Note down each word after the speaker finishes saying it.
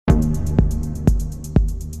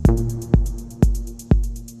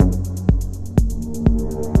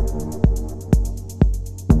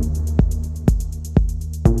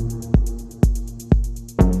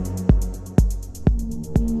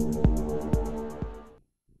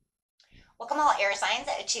fire signs,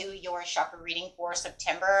 to your chakra reading for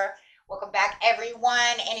September. Welcome back, everyone.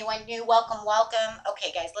 Anyone new, welcome, welcome.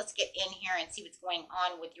 Okay, guys, let's get in here and see what's going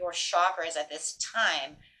on with your chakras at this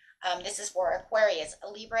time. This is for Aquarius,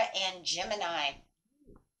 Libra, and Gemini.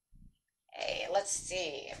 Hey, let's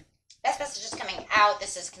see. Best messages coming out.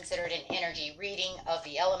 This is considered an energy reading of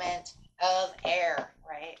the element of air,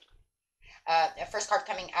 right? The first card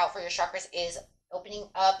coming out for your chakras is opening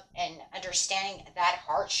up and understanding that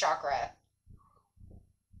heart chakra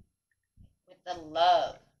with the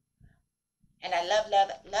love. And I love,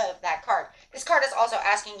 love, love that card. This card is also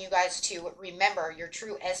asking you guys to remember your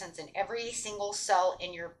true essence in every single cell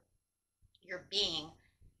in your being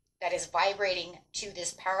that is vibrating to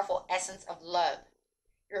this powerful essence of love.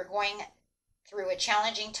 You're going through a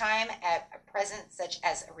challenging time at present, such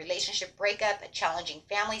as a relationship breakup, a challenging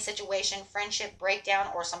family situation, friendship breakdown,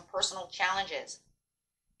 or some personal challenges.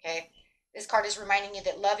 Okay, this card is reminding you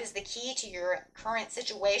that love is the key to your current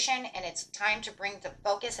situation, and it's time to bring the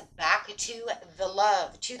focus back to the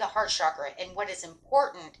love, to the heart chakra, and what is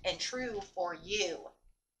important and true for you.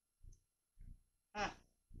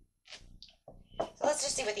 So let's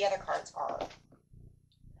just see what the other cards are.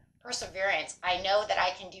 Perseverance. I know that I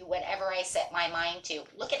can do whatever I set my mind to.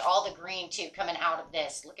 Look at all the green too coming out of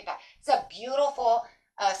this. Look at that. It's a beautiful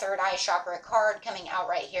third eye chakra card coming out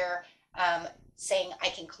right here, saying I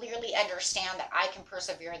can clearly understand that I can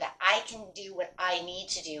persevere, that I can do what I need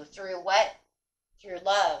to do through what? Through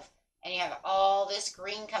love. And you have all this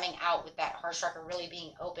green coming out with that heart chakra really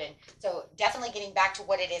being open. So definitely getting back to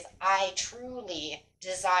what it is I truly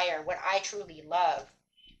desire, what I truly love.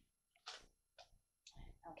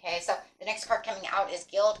 Okay, so the next card coming out is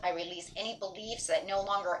guilt. I release any beliefs that no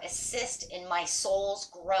longer assist in my soul's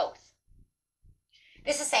growth.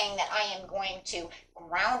 This is saying that I am going to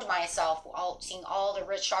ground myself while seeing all the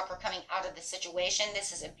rich chakra coming out of the situation.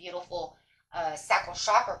 This is a beautiful sacral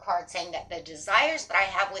chakra card saying that the desires that I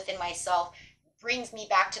have within myself brings me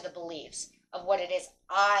back to the beliefs of what it is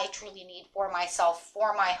I truly need for myself,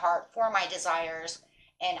 for my heart, for my desires.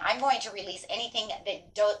 And I'm going to release anything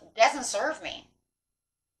that doesn't serve me.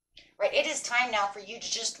 Right? It is time now for you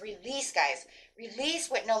to just release, guys. Release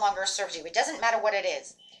what no longer serves you. It doesn't matter what it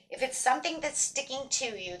is. If it's something that's sticking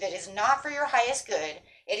to you that is not for your highest good,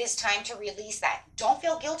 it is time to release that. Don't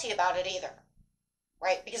feel guilty about it either.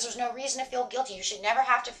 Right? Because there's no reason to feel guilty. You should never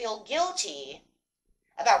have to feel guilty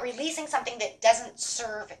about releasing something that doesn't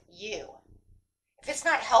serve you. If it's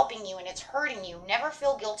not helping you and it's hurting you, never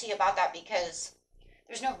feel guilty about that because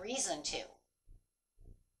there's no reason to.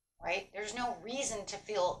 Right? There's no reason to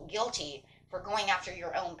feel guilty for going after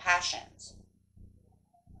your own passions.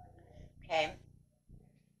 Okay?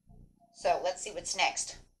 So let's see what's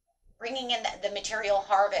next. Bringing in the material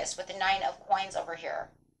harvest with the 9 of coins over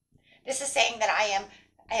here. This is saying that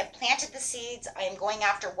I have planted the seeds. I am going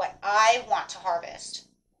after what I want to harvest.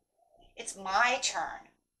 It's my turn.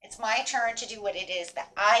 It's my turn to do what it is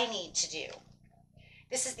that I need to do.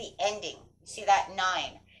 This is the ending. You see that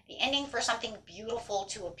 9. The ending for something beautiful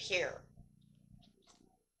to appear.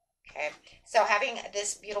 Okay, so having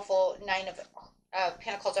this beautiful 9 of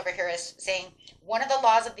Pentacles over here is saying one of the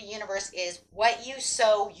laws of the universe is what you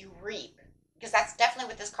sow, you reap. Because that's definitely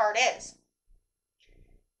what this card is.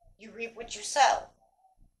 You reap what you sow.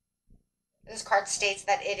 This card states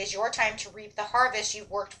that it is your time to reap the harvest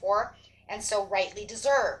you've worked for and so rightly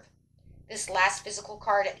deserve. This last physical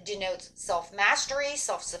card denotes self-mastery,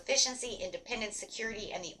 self-sufficiency, independence, security,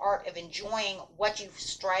 and the art of enjoying what you've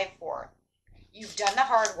strived for. You've done the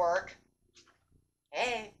hard work.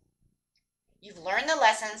 Hey. You've learned the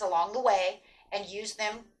lessons along the way and used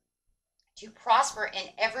them to prosper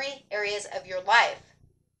in every areas of your life.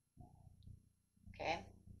 Okay.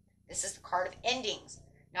 This is the card of endings.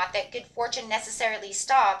 Not that good fortune necessarily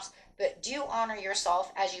stops, but do honor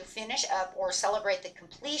yourself as you finish up or celebrate the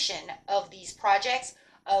completion of these projects,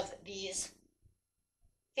 of these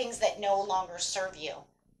things that no longer serve you,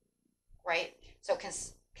 right? So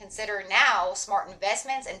consider now smart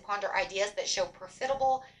investments and ponder ideas that show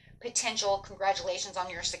profitable potential. Congratulations on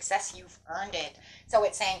your success. You've earned it. So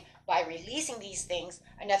it's saying by releasing these things,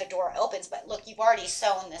 another door opens. But look, you've already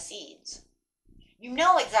sown the seeds. You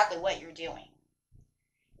know exactly what you're doing.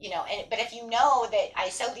 You know, but if you know that I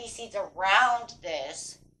sow these seeds around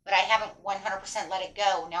this, but I haven't 100% let it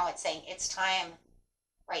go, now it's saying it's time,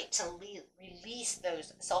 right, to release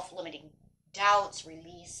those self-limiting doubts,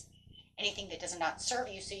 release anything that does not serve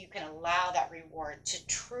you so you can allow that reward to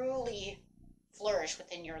truly flourish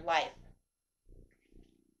within your life.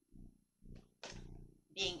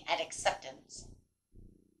 Being at acceptance.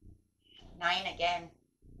 9 again.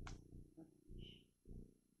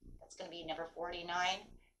 That's going to be number 49.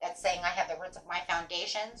 That's saying I have the roots of my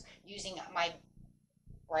foundations using my,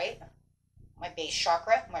 right, my base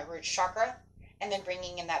chakra, my root chakra, and then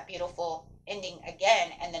bringing in that beautiful ending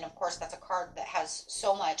again. And then, of course, that's a card that has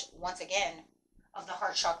so much, once again, of the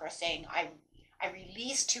heart chakra saying, I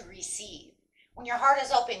release to receive. When your heart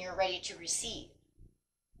is open, you're ready to receive.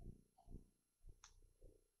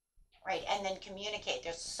 Right, and then communicate.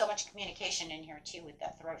 There's so much communication in here too with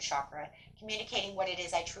that throat chakra. Communicating what it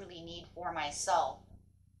is I truly need for myself.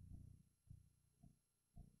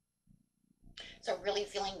 So really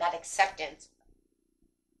feeling that acceptance.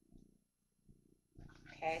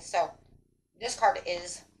 Okay, so this card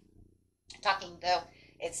is talking, though,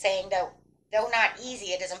 it's saying, though not easy,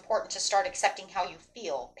 it is important to start accepting how you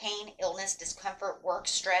feel. Pain, illness, discomfort, work,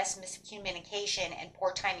 stress, miscommunication, and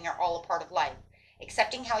poor timing are all a part of life.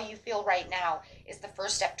 Accepting how you feel right now is the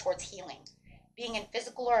first step towards healing. Being in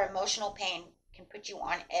physical or emotional pain can put you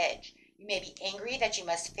on edge. You may be angry that you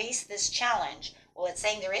must face this challenge. Well, it's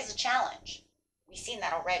saying there is a challenge. We've seen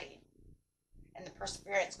that already in the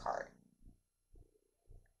perseverance card.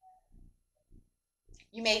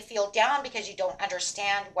 You may feel down because you don't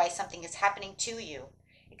understand why something is happening to you.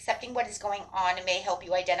 Accepting what is going on may help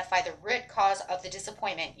you identify the root cause of the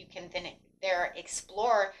disappointment. You can then there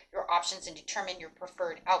explore your options and determine your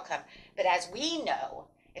preferred outcome. But as we know,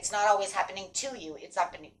 it's not always happening to you. It's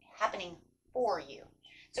happening for you.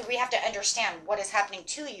 So we have to understand what is happening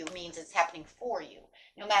to you means it's happening for you,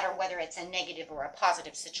 no matter whether it's a negative or a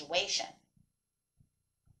positive situation.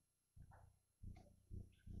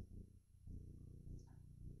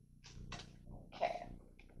 Okay.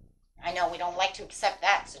 I know we don't like to accept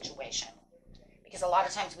that situation because a lot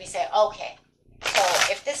of times we say, okay, so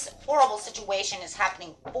if this horrible situation is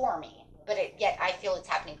happening for me, but yet I feel it's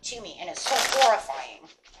happening to me, and it's so horrifying,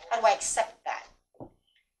 how do I accept that?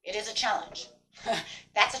 It is a challenge.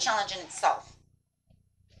 That's a challenge in itself.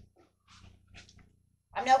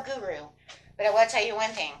 I'm no guru, but I want to tell you one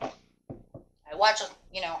thing.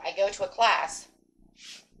 I go to a class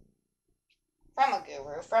from a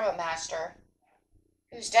guru, from a master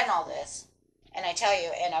who's done all this. And I tell you,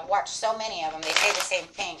 and I've watched so many of them, they say the same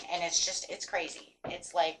thing, and it's crazy.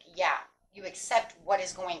 It's like, yeah, you accept what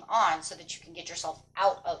is going on so that you can get yourself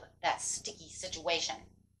out of that sticky situation.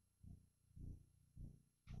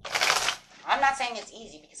 I'm not saying it's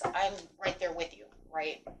easy because I'm right there with you,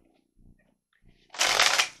 right?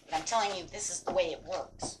 But I'm telling you, this is the way it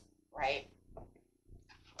works, right?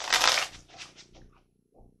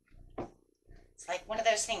 It's like one of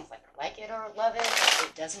those things, like it or love it,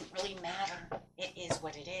 it doesn't really matter. It is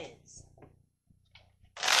what it is.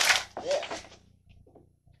 Ugh.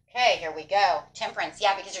 Okay, here we go. Temperance.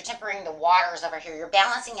 Yeah, because you're tempering the waters over here. You're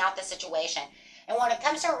balancing out the situation. And when it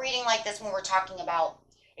comes to a reading like this, when we're talking about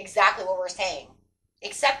exactly what we're saying,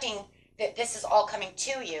 accepting that this is all coming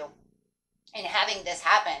to you and having this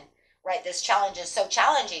happen, right? This challenge is so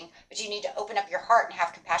challenging, but you need to open up your heart and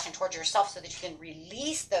have compassion towards yourself so that you can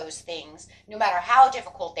release those things, no matter how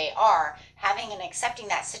difficult they are, having and accepting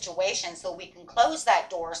that situation so we can close that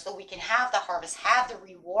door, so we can have the harvest, have the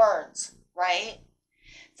rewards, right?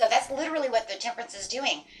 So that's literally what the temperance is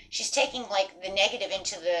doing. She's taking like the negative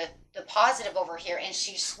into the positive over here, and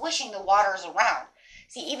she's swishing the waters around.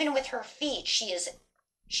 See, even with her feet,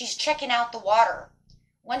 she's checking out the water.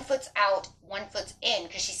 One foot's out, one foot's in,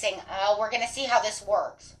 because she's saying, oh, we're going to see how this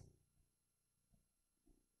works.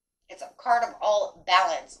 It's a card of all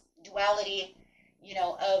balance, duality,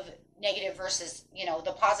 of negative versus,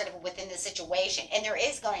 the positive within the situation. And there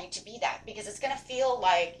is going to be that because it's going to feel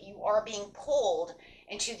like you are being pulled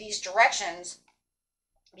into these directions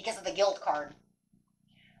because of the guilt card.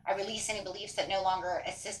 I release any beliefs that no longer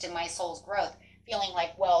assist in my soul's growth, feeling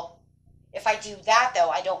like, well, if I do that, though,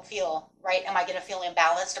 I don't feel right. Am I going to feel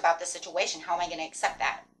imbalanced about the situation? How am I going to accept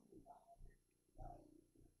that?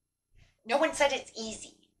 No one said it's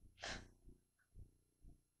easy.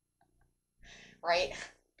 Right?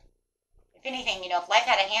 If anything, if life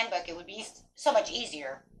had a handbook, it would be so much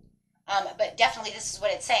easier. But definitely this is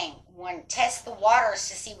what it's saying. One, test the waters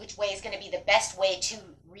to see which way is going to be the best way to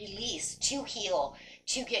release, to heal,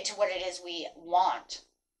 to get to what it is we want.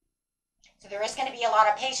 So there is going to be a lot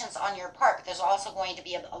of patience on your part, but there's also going to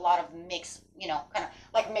be a lot of mix, kind of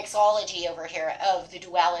like mixology over here of the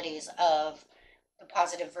dualities of the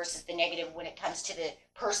positive versus the negative when it comes to the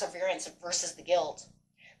perseverance versus the guilt.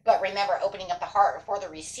 But remember, opening up the heart for the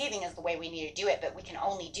receiving is the way we need to do it, but we can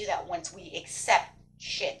only do that once we accept,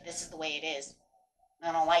 shit, this is the way it is.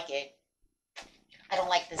 I don't like it. I don't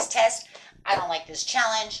like this test. I don't like this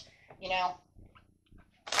challenge, You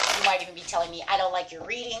might even be telling me, I don't like your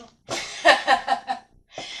reading.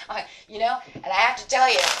 You know, and I have to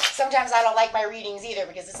tell you, sometimes I don't like my readings either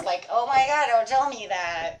because it's like, oh my God, don't tell me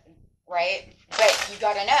that, right? But you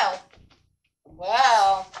got to know,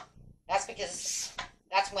 well, that's because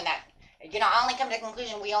that's when that, you know, I only come to the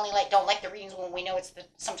conclusion we only don't like the readings when we know it's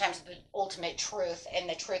sometimes the ultimate truth, and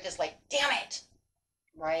the truth is like, damn it,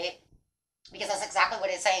 right? Because that's exactly what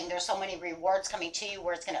it's saying. There's so many rewards coming to you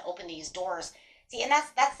where it's going to open these doors. See, and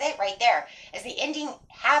that's it right there. As the ending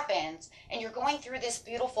happens and you're going through this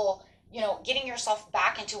beautiful, you know, getting yourself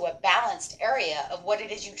back into a balanced area of what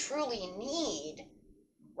it is you truly need,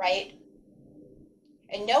 right?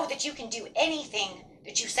 And know that you can do anything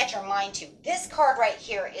that you set your mind to. This card right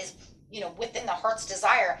here is, you know, within the heart's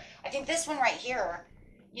desire. I think this one right here,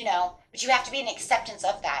 you know, but you have to be in acceptance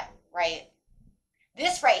of that, right?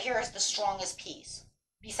 This right here is the strongest piece,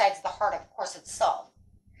 besides the heart, of course, itself.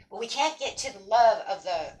 But we can't get to the love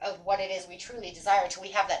of what it is we truly desire till we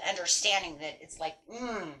have that understanding that it's like,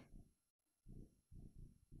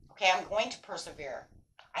 okay, I'm going to persevere.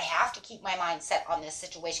 I have to keep my mind set on this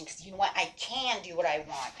situation because you know what? I can do what I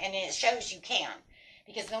want. And it shows you can.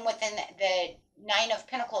 Because then within the Nine of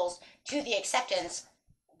Pentacles to the acceptance,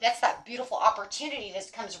 that's that beautiful opportunity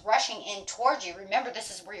that comes rushing in towards you. Remember,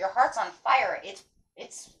 this is where your heart's on fire.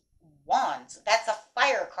 It's wands. That's a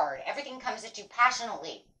fire card. Everything comes at you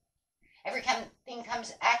passionately. Everything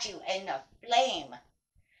comes at you in a flame,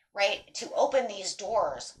 right? To open these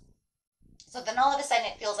doors. So then all of a sudden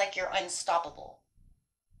it feels like you're unstoppable.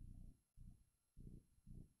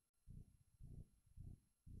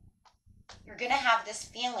 You're going to have this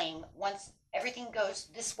feeling once everything goes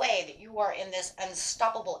this way that you are in this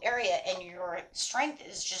unstoppable area and your strength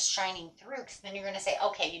is just shining through. Because then you're going to say,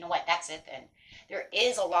 okay, you know what? That's it then. There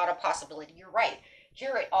is a lot of possibility. You're right.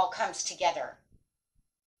 Here it all comes together.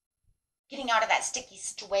 Getting out of that sticky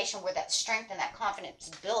situation where that strength and that confidence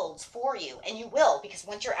builds for you, and you will, because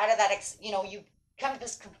once you're out of that, you know, you come to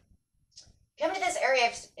this area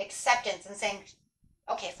of acceptance and saying,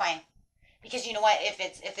 okay, fine, because you know what, if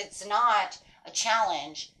it's not a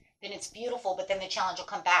challenge, then it's beautiful, but then the challenge will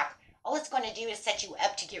come back. All it's going to do is set you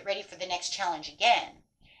up to get ready for the next challenge again,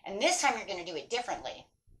 and this time you're going to do it differently.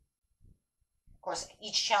 Of course,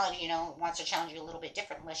 each challenge, you know, wants to challenge you a little bit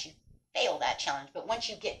different unless you fail that challenge. But once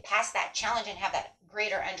you get past that challenge and have that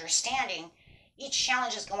greater understanding, each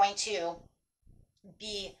challenge is going to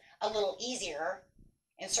be a little easier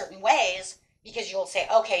in certain ways because you'll say,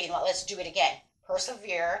 okay, you know what, let's do it again.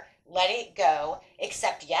 Persevere, let it go,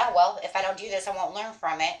 accept, yeah, well, if I don't do this, I won't learn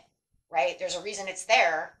from it, right? There's a reason it's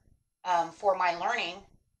there for my learning.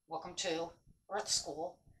 Welcome to Earth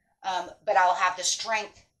School. But I'll have the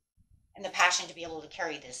strength and the passion to be able to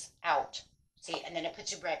carry this out. See, and then it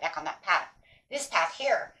puts you right back on that path. This path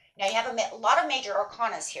here, now you have a lot of major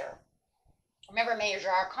arcanas here. Remember, major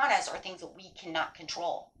arcanas are things that we cannot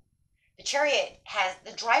control. The Chariot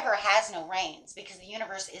the driver has no reins because the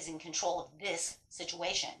universe is in control of this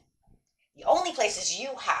situation. The only places you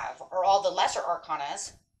have are all the lesser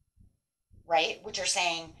arcanas, right? Which are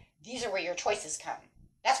saying, these are where your choices come.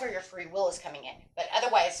 That's where your free will is coming in. But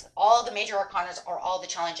otherwise, all the major arcanas are all the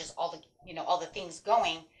challenges, all the things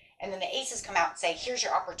going. And then the aces come out and say, here's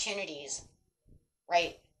your opportunities,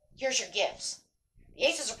 right? Here's your gifts. The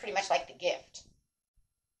aces are pretty much like the gift,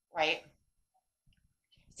 right?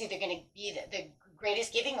 It's either going to be the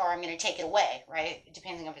greatest giving or I'm going to take it away, right?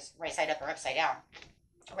 Depending if it's right side up or upside down,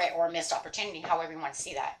 right? Or a missed opportunity, however you want to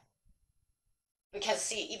see that. Because,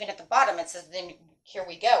 see, even at the bottom, it says, then here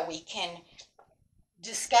we go. We can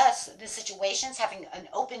discuss the situations, having an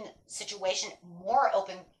open situation, more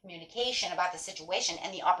open communication about the situation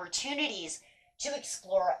and the opportunities to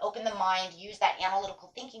explore, open the mind, use that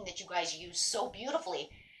analytical thinking that you guys use so beautifully.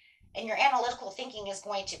 And your analytical thinking is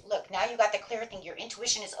going to, look, now you got the clear thing. Your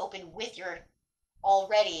intuition is open with your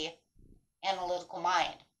already analytical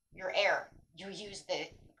mind, your air. You use the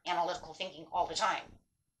analytical thinking all the time.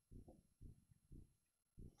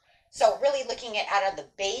 So really looking at out of the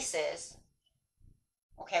bases.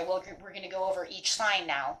 Okay, well, we're going to go over each sign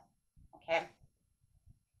now, okay?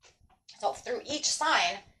 So through each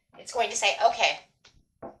sign, it's going to say, okay,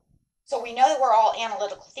 so we know that we're all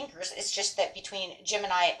analytical thinkers. It's just that between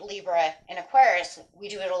Gemini, Libra, and Aquarius, we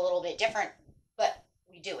do it a little bit different, but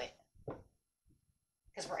we do it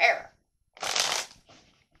because we're air,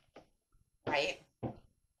 right?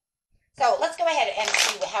 So let's go ahead and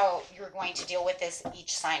see how you're going to deal with this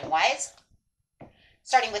each sign-wise.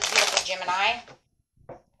 Starting with beautiful Gemini.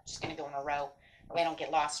 Just going to go in a row. That way I don't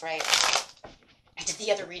get lost, right? I did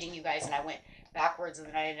the other reading, you guys, and I went backwards, and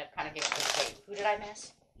then I ended up kind of getting, wait, who did I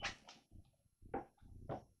miss?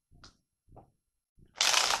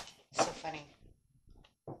 So funny.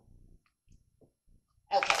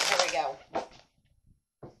 Okay,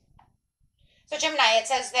 Gemini, it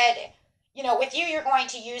says that, with you, you're going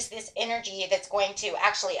to use this energy that's going to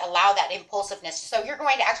actually allow that impulsiveness. So you're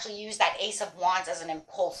going to actually use that Ace of Wands as an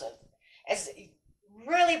impulsive, as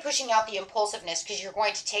really pushing out the impulsiveness, because you're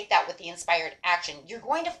going to take that with the inspired action. You're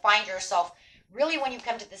going to find yourself really, when you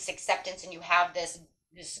come to this acceptance and you have this,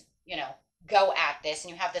 go at this,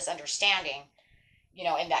 and you have this understanding,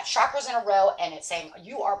 and that chakras in a row, and it's saying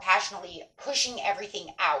you are passionately pushing everything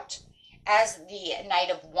out as the Knight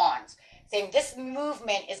of Wands, saying this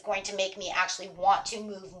movement is going to make me actually want to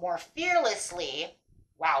move more fearlessly.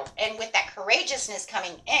 Wow. And with that courageousness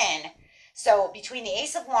coming in, so between the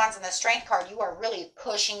Ace of Wands and the Strength card, you are really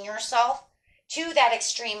pushing yourself to that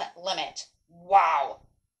extreme limit. Wow.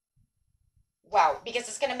 Wow. Because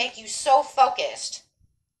it's going to make you so focused,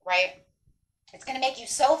 right? It's going to make you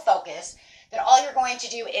so focused that all you're going to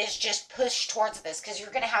do is just push towards this, because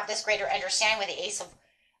you're going to have this greater understanding with the Ace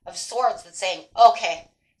of Swords that's saying, okay,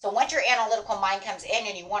 so once your analytical mind comes in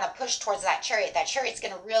and you want to push towards that chariot's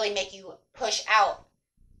going to really make you push out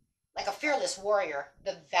like a fearless warrior,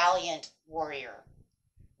 the valiant warrior.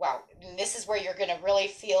 Wow. And this is where you're going to really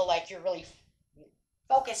feel like you're really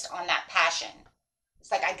focused on that passion.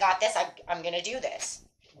 It's like, I got this. I'm going to do this.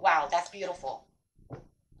 Wow, that's beautiful.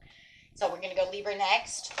 So we're going to go Libra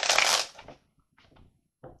next.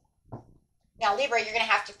 Now, Libra, you're going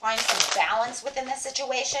to have to find some balance within this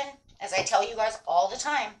situation, as I tell you guys all the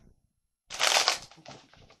time.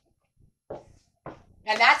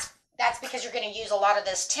 And that's because you're going to use a lot of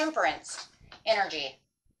this temperance energy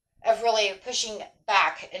of really pushing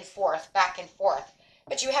back and forth.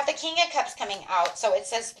 But you have the King of Cups coming out. So it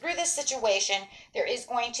says through this situation, there is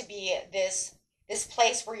going to be this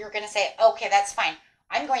place where you're going to say, okay, that's fine.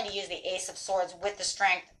 I'm going to use the Ace of Swords with the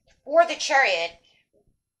Strength for the Chariot,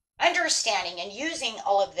 understanding and using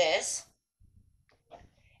all of this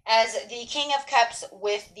as the King of Cups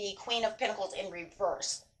with the Queen of Pentacles in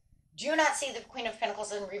reverse. Do not see the Queen of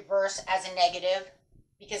Pentacles in reverse as a negative,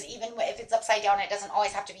 because even if it's upside down, it doesn't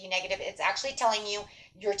always have to be negative. It's actually telling you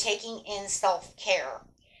you're taking in self-care.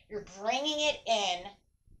 You're bringing it in,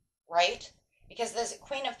 right? Because this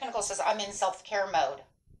Queen of Pentacles says, I'm in self-care mode.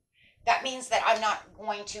 That means that I'm not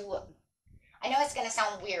going to, I know it's going to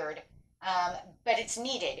sound weird, but it's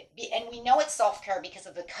needed. And we know it's self-care because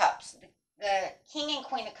of the cups. The King and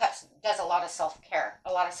Queen of Cups does a lot of self-care,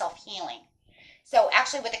 a lot of self-healing. So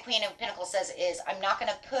actually what the Queen of Pentacles says is, I'm not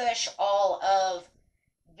going to push all of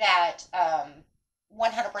that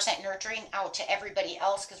 100% nurturing out to everybody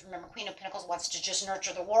else, because remember, Queen of Pentacles wants to just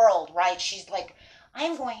nurture the world, right? She's like,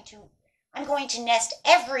 I'm going to nest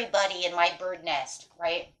everybody in my bird nest,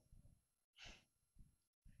 right?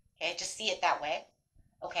 Okay, just see it that way.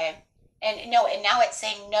 Okay. And now it's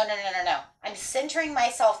saying, no. I'm centering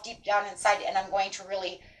myself deep down inside, and I'm going to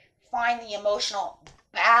really find the emotional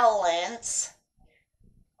balance,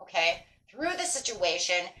 okay, through the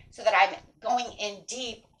situation, so that I'm going in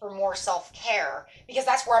deep for more self-care, because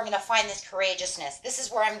that's where I'm going to find this courageousness. This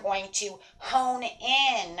is where I'm going to hone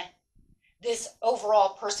in this overall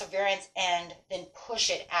perseverance and then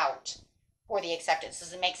push it out for the acceptance.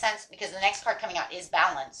 Does it make sense? Because the next card coming out is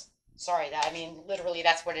balance. Sorry, literally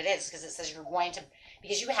that's what it is, because it says you're going to,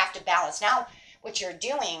 because you have to balance. Now, what you're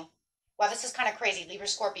doing, wow, this is kind of crazy. Libra,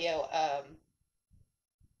 Scorpio,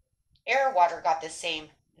 air, water got the same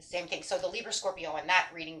thing. So the Libra, Scorpio in that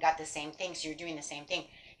reading got the same thing. So you're doing the same thing.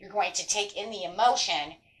 You're going to take in the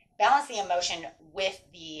emotion, balance the emotion with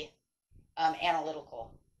the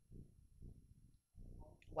analytical.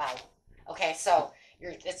 Wow. Okay, so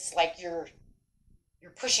it's like you're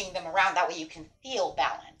pushing them around. That way you can feel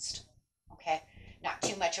balanced. Okay, not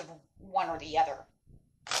too much of one or the other.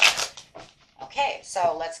 Okay,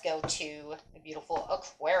 so let's go to the beautiful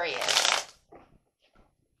Aquarius.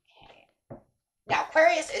 Okay. Now,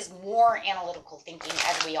 Aquarius is more analytical thinking,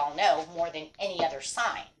 as we all know, more than any other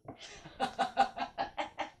sign.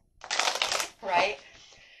 Right?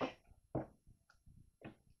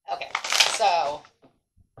 Okay, so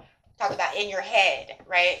talk about in your head,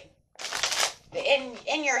 right? The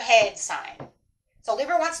in your head sign. So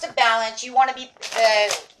Libra wants to balance. You want to be,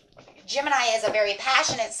 Gemini is a very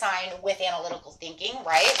passionate sign with analytical thinking,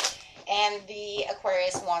 right? And the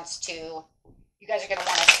Aquarius wants to, you guys are going to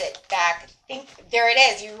want to sit back, think, there it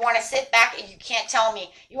is. You want to sit back, and you can't tell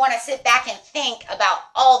me. You want to sit back and think about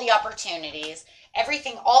all the opportunities,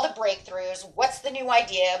 everything, all the breakthroughs, what's the new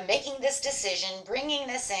idea, making this decision, bringing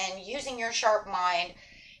this in, using your sharp mind.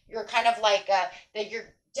 You're kind of like, that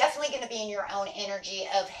you're definitely going to be in your own energy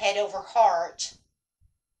of head over heart,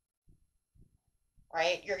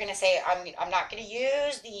 right? You're going to say, I'm not going to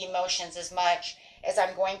use the emotions as much as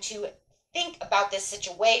I'm going to think about this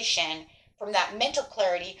situation from that mental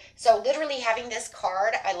clarity. So literally having this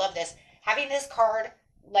card, I love this, having this card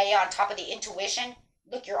lay on top of the intuition.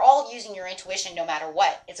 Look, you're all using your intuition no matter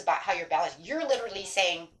what. It's about how you're balanced. You're literally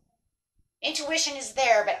saying, intuition is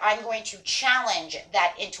there, but I'm going to challenge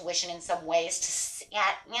that intuition in some ways to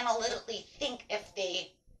analytically think if they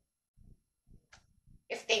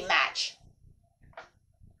match.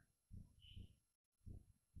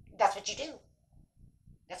 That's what you do.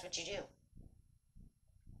 That's what you do.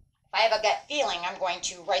 If I have a gut feeling, I'm going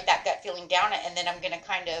to write that gut feeling down, and then I'm going to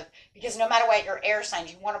kind of, because no matter what, your air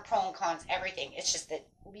signs, you want to pro and cons everything. It's just that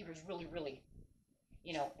Libra's really, really,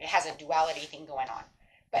 it has a duality thing going on.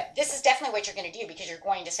 But this is definitely what you're going to do, because you're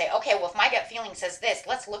going to say, okay, well, if my gut feeling says this,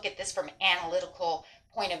 let's look at this from an analytical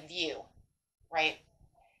point of view, right?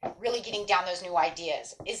 Really getting down those new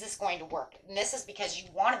ideas. Is this going to work? And this is because you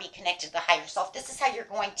want to be connected to the higher self. This is how you're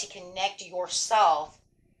going to connect yourself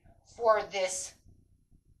for this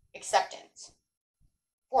acceptance,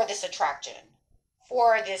 for this attraction,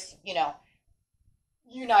 for this,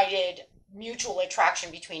 united mutual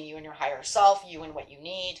attraction between you and your higher self, you and what you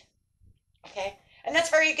need. Okay? And that's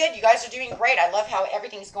very good. You guys are doing great. I love how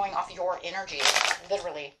everything's going off your energy,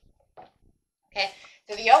 literally. Okay?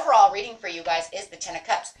 So the overall reading for you guys is the Ten of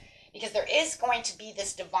Cups, because there is going to be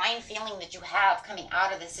this divine feeling that you have coming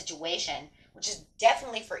out of this situation, which is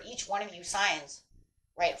definitely for each one of you signs,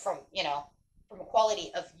 right? From a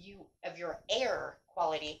quality of your air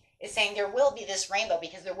quality, is saying there will be this rainbow,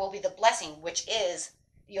 because there will be the blessing, which is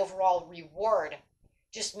the overall reward.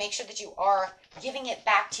 Just make sure that you are giving it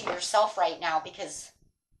back to yourself right now, because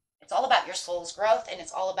it's all about your soul's growth, and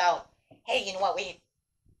it's all about, hey, you know what,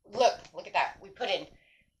 look at that. We put in,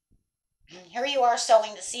 here you are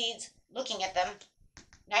sowing the seeds, looking at them,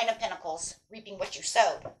 Nine of Pentacles, reaping what you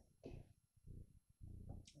sowed.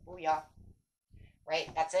 Booyah. Right?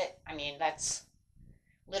 That's it. I mean, that's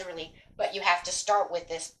literally, but you have to start with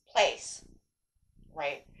this place,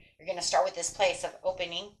 right? You're going to start with this place of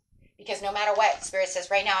opening, because no matter what, Spirit says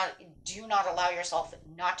right now, do not allow yourself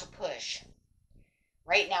not to push.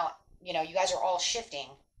 Right now, you guys are all shifting,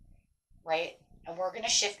 right? And we're going to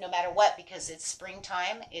shift no matter what, because it's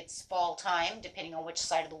springtime, it's fall time, depending on which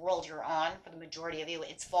side of the world you're on. For the majority of you,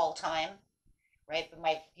 it's fall time, right? But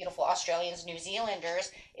my beautiful Australians, New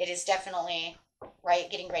Zealanders, it is definitely, right,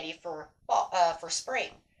 getting ready for spring.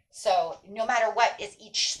 So no matter what, as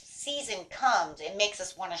each season comes, it makes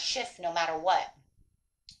us want to shift no matter what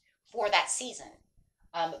for that season.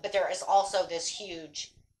 But there is also this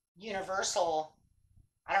huge universal,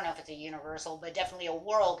 I don't know if it's a universal, but definitely a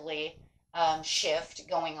worldly shift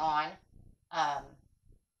going on, to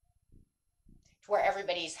where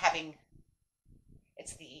everybody's having,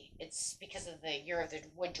 it's because of the year of the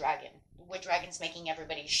wood dragon. The wood dragon's making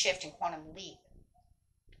everybody shift and quantum leap.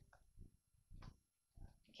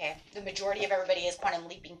 Okay, the majority of everybody is quantum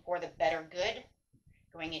leaping for the better good,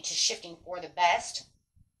 going into shifting for the best.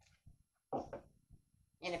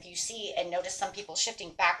 And if you see and notice some people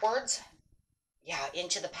shifting backwards,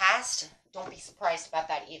 into the past, don't be surprised about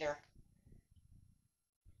that either.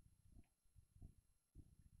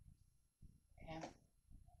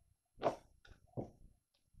 Okay.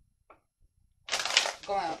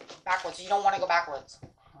 Going backwards. You don't want to go backwards.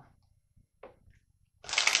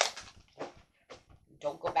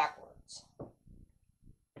 Don't go backwards.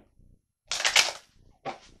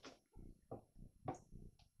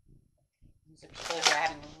 These are people who are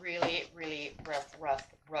having a really, really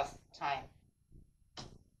rough time.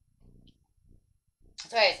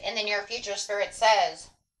 So anyways, in the near future, Spirit says,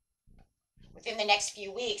 within the next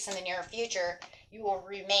few weeks, in the near future, you will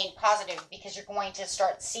remain positive, because you're going to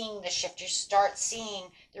start seeing the shift. You start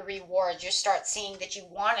seeing the rewards. You start seeing that you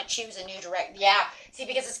want to choose a new direction. Yeah, see,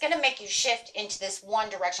 because it's going to make you shift into this one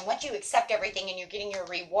direction. Once you accept everything and you're getting your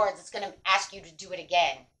rewards, it's going to ask you to do it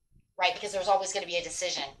again, right? Because there's always going to be a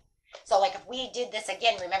decision. So like if we did this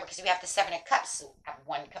again, remember, because we have the Seven of Cups, so add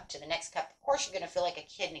one cup to the next cup. Of course, you're going to feel like a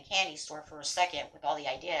kid in a candy store for a second with all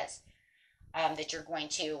the ideas that you're going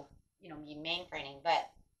to, be mainframing. But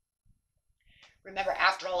remember,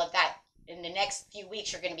 after all of that, in the next few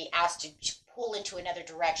weeks, you're going to be asked to pull into another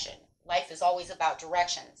direction. Life is always about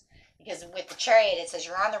directions, because with the Chariot, it says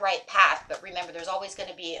you're on the right path, but remember, there's always going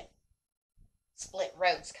to be split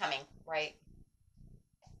roads coming, right?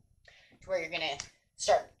 To where you're going to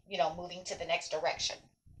start, moving to the next direction.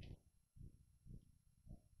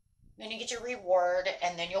 Then you get your reward,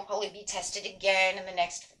 and then you'll probably be tested again in the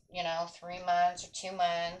next, 3 months or 2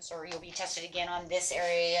 months, or you'll be tested again on this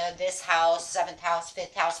area, this house, 7th house,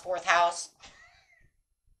 5th house, 4th house.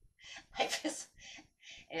 Life is,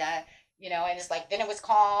 and it's like, then it was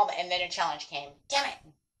calm, and then a challenge came. Damn it.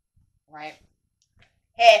 Right?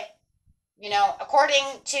 Hey, You know, according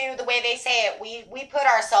to the way they say it, we put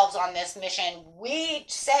ourselves on this mission. We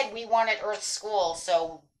said we wanted Earth School,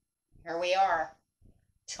 so here we are.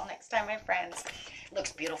 Till next time, my friends.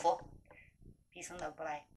 Looks beautiful. Peace and love.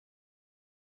 Bye.